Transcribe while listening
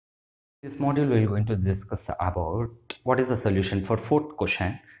This module we are going to discuss about what is the solution for fourth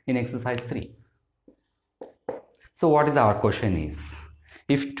question in exercise 3. So what is our question is,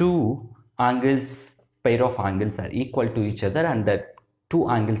 if pair of angles are equal to each other and that two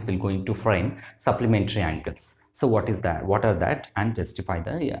angles will going to frame supplementary angles. So what is that? What are that? And justify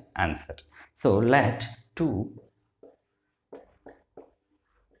the answer. So let two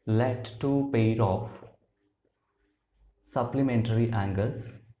pair of supplementary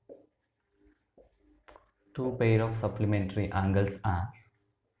angles are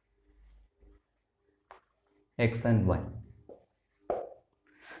x and y.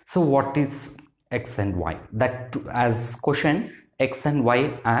 So what is x and y? That as question, x and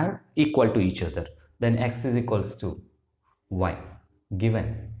y are equal to each other, then x is equals to y.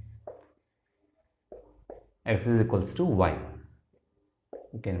 Given x is equals to y,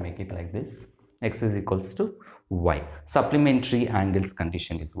 you can make it like this: x is equals to y. Supplementary angles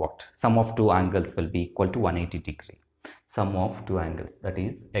condition is what? Sum of two angles will be equal to 180 degree. Sum of two angles, that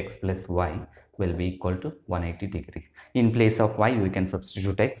is x plus y, will be equal to 180 degree. In place of y we can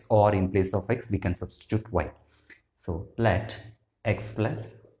substitute x, or in place of x we can substitute y. So let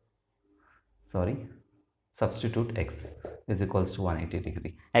substitute x is equals to 180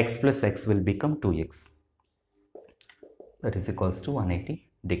 degree. X plus x will become 2x, that is equals to 180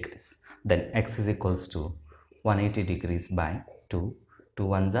 degrees. Then x is equals to 180 degrees by 2. 2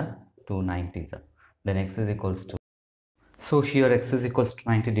 ones are 2 90s are. Then x is equals to, so here x is equals to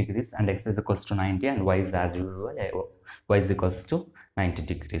 90 degrees and x is equals to 90, and y is as usual, y is equals to 90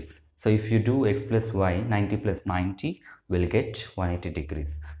 degrees. So if you do x plus y, 90 plus 90 will get 180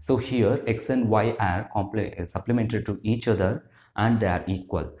 degrees. So here x and y are supplementary to each other and they are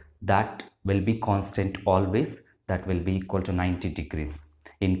equal. That will be constant always, that will be equal to 90 degrees.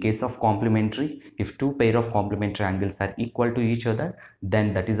 In case of complementary, if two pair of complementary angles are equal to each other,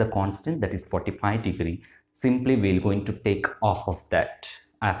 then that is a constant, that is 45 degree. Simply we are going to take off of that.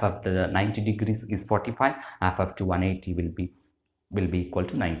 F of the 90 degrees is 45, f of 180 will be equal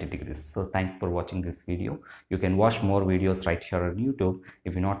to 90 degrees. So thanks for watching this video. You can watch more videos right here on YouTube.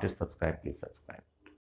 If you're not yet subscribed, please subscribe.